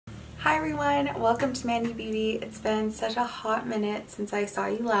Hi everyone, welcome to MERITBeauty. It's been such a hot minute since I saw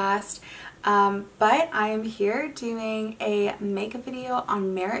you last, but I am here doing a makeup video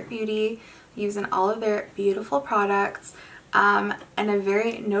on MERITBeauty using all of their beautiful products, and a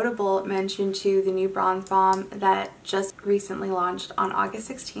very notable mention to the new Bronze Balm that just recently launched on August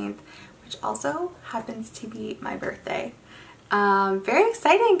 16th, which also happens to be my birthday. Very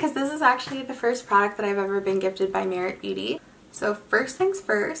exciting because this is actually the first product that I've ever been gifted by MERITBeauty. So first things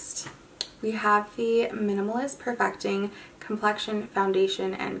first, we have the Minimalist Perfecting Complexion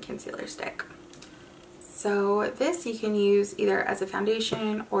Foundation and Concealer Stick. So this you can use either as a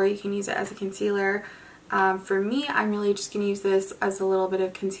foundation or you can use it as a concealer. For me, I'm really just going to use this as a little bit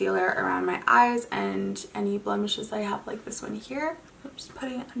of concealer around my eyes and any blemishes I have, like this one here. I'm just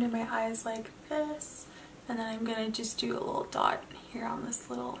putting it under my eyes like this, and then I'm going to just do a little dot here on this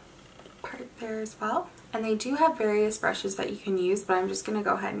little part there as well. And they do have various brushes that you can use, but I'm just going to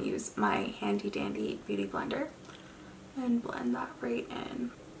go ahead and use my handy dandy beauty blender and blend that right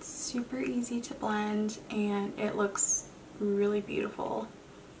in. It's super easy to blend and it looks really beautiful.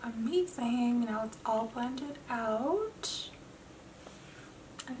 Amazing. Now it's all blended out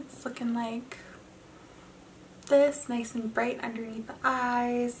and it's looking like this, nice and bright underneath the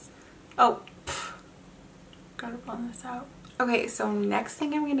eyes. Oh, gotta blend this out. Okay, so next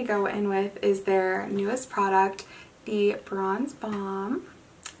thing I'm going to go in with is their newest product, the Bronze Balm.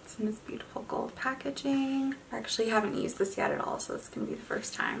 It's in this beautiful gold packaging. I actually haven't used this yet at all, so this is going to be the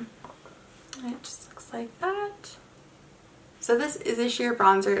first time. And it just looks like that. So this is a sheer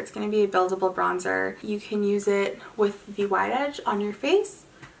bronzer. It's going to be a buildable bronzer. You can use it with the wide edge on your face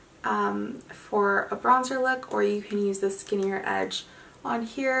for a bronzer look, or you can use the skinnier edge on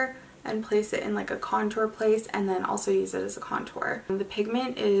here and place it in like a contour place and then also use it as a contour. The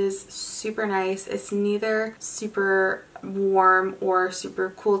pigment is super nice. It's neither super warm or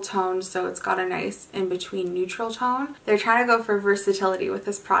super cool toned, so it's got a nice in-between neutral tone. They're trying to go for versatility with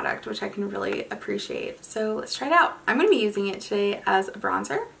this product, which I can really appreciate. So let's try it out. I'm going to be using it today as a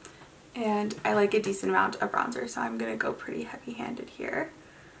bronzer, and I like a decent amount of bronzer, so I'm going to go pretty heavy-handed here.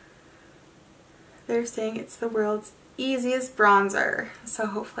 They're saying it's the world's easiest bronzer, so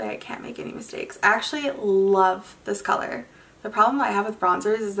hopefully I can't make any mistakes. I actually love this color. The problem I have with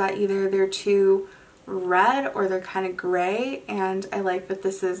bronzers is that either they're too red or they're kind of gray, and I like that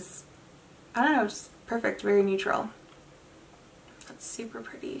this is, I don't know, just perfect, very neutral. That's super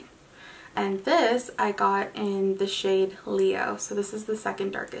pretty. And this I got in the shade Leo, so this is the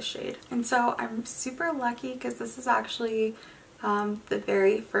second darkest shade. And so I'm super lucky because this is actually the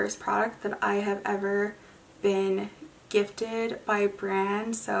very first product that I have ever been gifted by a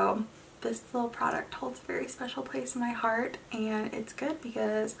brand, so this little product holds a very special place in my heart, and it's good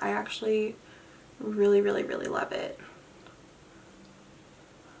because I actually really love it.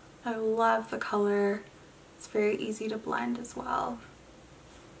 I love the color. It's very easy to blend as well.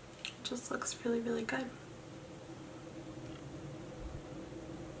 It just looks really good.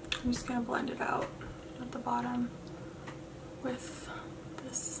 I'm just gonna blend it out at the bottom with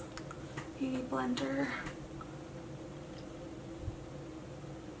this beauty blender.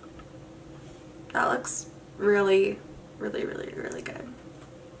 That looks really good.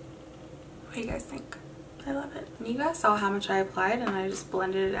 What do you guys think? I love it. And you guys saw how much I applied and I just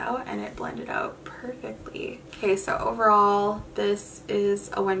blended it out, and it blended out perfectly. Okay, so overall this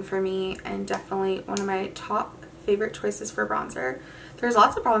is a win for me and definitely one of my top favorite choices for bronzer. There's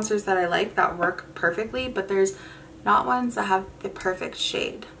lots of bronzers that I like that work perfectly, but there's not ones that have the perfect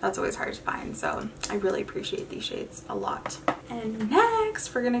shade. That's always hard to find, so I really appreciate these shades a lot. And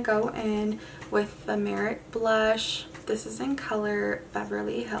next we're gonna go in with the Merit blush. This is in color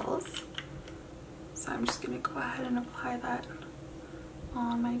Beverly Hills. So I'm just gonna go ahead and apply that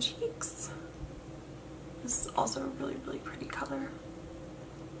on my cheeks. This is also a really pretty color.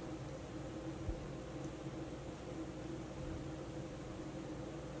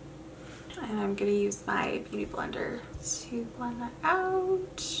 And I'm gonna use my beauty blender to blend that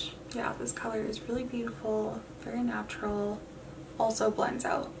out. Yeah, this color is really beautiful, very natural, also blends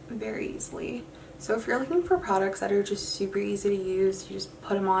out very easily. So if you're looking for products that are just super easy to use, you just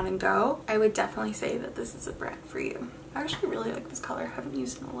put them on and go, I would definitely say that this is a brand for you. I actually really like this color. I haven't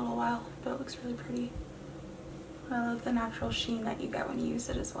used it in a little while, but it looks really pretty. I love the natural sheen that you get when you use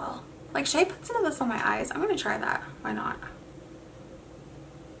it as well. Like, should I put some of this on my eyes? I'm gonna try that. Why not?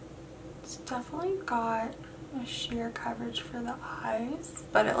 It's definitely got a sheer coverage for the eyes,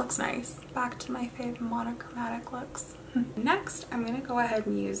 but it looks nice. Back to my fave monochromatic looks. Next, I'm going to go ahead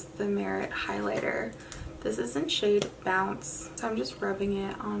and use the Merit highlighter. This is in shade Bounce, so I'm just rubbing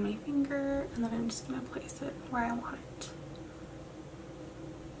it on my finger and then I'm just going to place it where I want it.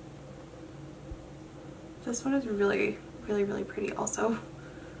 This one is really, really, really pretty also.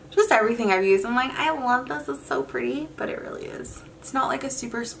 Just everything I've used, I'm like, I love this, it's so pretty, but it really is. It's not like a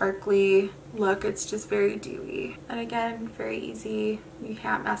super sparkly look, it's just very dewy. And again, very easy. You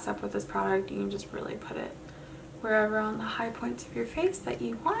can't mess up with this product. You can just really put it wherever on the high points of your face that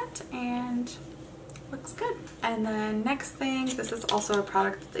you want, and looks good. And then next thing, this is also a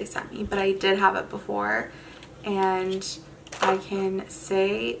product that they sent me, but I did have it before, and I can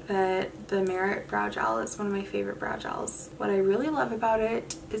say that the Merit Brow Gel is one of my favorite brow gels. What I really love about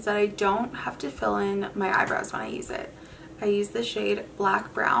it is that I don't have to fill in my eyebrows when I use it. I use the shade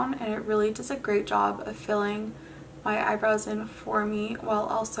Black Brown, and it really does a great job of filling my eyebrows in for me while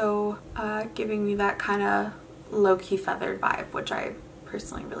also giving me that kind of low-key feathered vibe, which I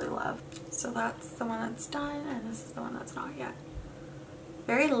personally really love. So that's the one that's done, and this is the one that's not yet.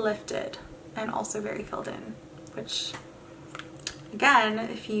 Very lifted and also very filled in, which again,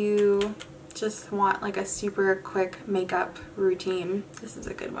 if you just want like a super quick makeup routine, this is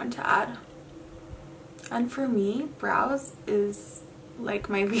a good one to add. And for me, brows is like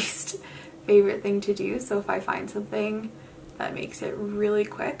my least favorite thing to do, so if I find something that makes it really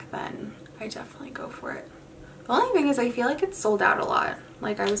quick, then I definitely go for it. The only thing is I feel like it's sold out a lot.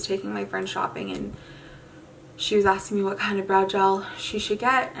 Like, I was taking my friend shopping and she was asking me what kind of brow gel she should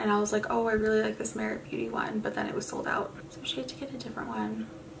get, and I was like, oh, I really like this Merit Beauty one, but then it was sold out, so she had to get a different one.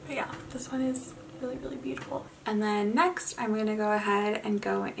 But yeah, this one is really, really beautiful. And then next, I'm gonna go ahead and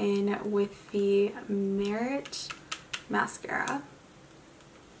go in with the Merit mascara.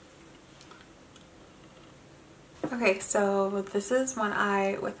 Okay, so this is one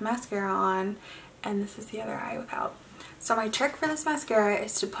eye with mascara on, and this is the other eye without. So my trick for this mascara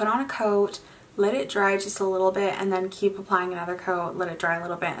is to put on a coat, let it dry just a little bit, and then keep applying another coat, let it dry a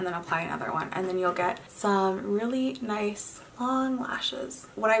little bit, and then apply another one, and then you'll get some really nice long lashes.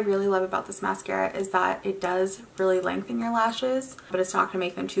 What I really love about this mascara is that it does really lengthen your lashes, but it's not going to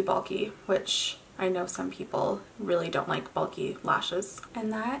make them too bulky, which I know some people really don't like bulky lashes.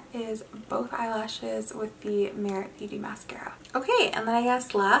 And that is both eyelashes with the Merit Beauty mascara. Okay, and then I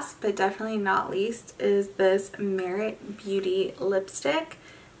guess last but definitely not least is this Merit Beauty lipstick.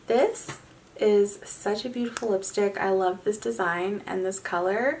 This is such a beautiful lipstick. I love this design and this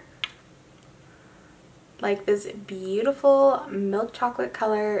color. Like, this beautiful milk chocolate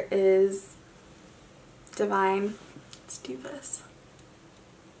color is divine. Let's do this.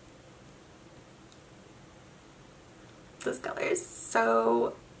 This color is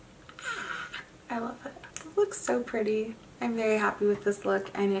so, I love it. It looks so pretty. I'm very happy with this look,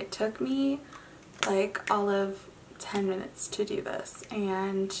 and it took me like all of 10 minutes to do this,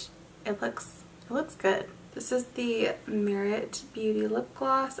 and it looks good. This is the Merit Beauty lip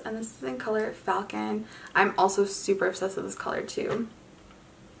gloss, and this is in color Falcon. I'm also super obsessed with this color too.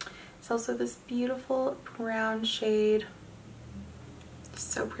 It's also this beautiful brown shade.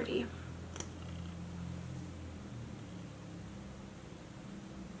 So pretty.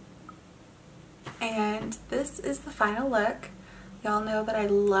 And this is the final look. Y'all know that I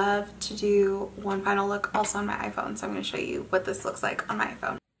love to do one final look also on my iPhone, so I'm going to show you what this looks like on my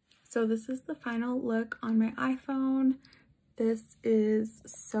iPhone. So this is the final look on my iPhone. This is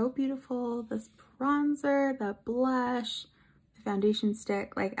so beautiful. This bronzer, the blush, the foundation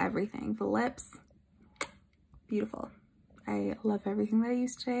stick, like everything. The lips, beautiful. I love everything that I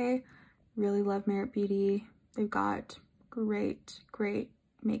used today. Really love Merit Beauty. They've got great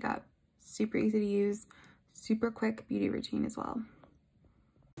makeup. Super easy to use, super quick beauty routine as well.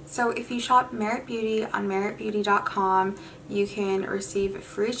 So if you shop Merit Beauty on meritbeauty.com, you can receive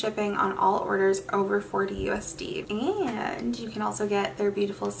free shipping on all orders over $40 USD. And you can also get their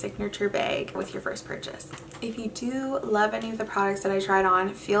beautiful signature bag with your first purchase. If you do love any of the products that I tried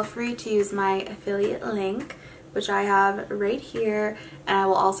on, feel free to use my affiliate link, which I have right here, and I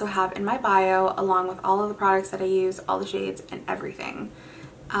will also have in my bio, along with all of the products that I use, all the shades and everything.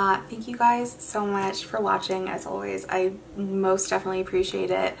 Thank you guys so much for watching. As always, I most definitely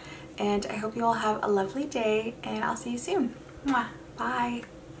appreciate it, and I hope you all have a lovely day, and I'll see you soon. Mwah. Bye.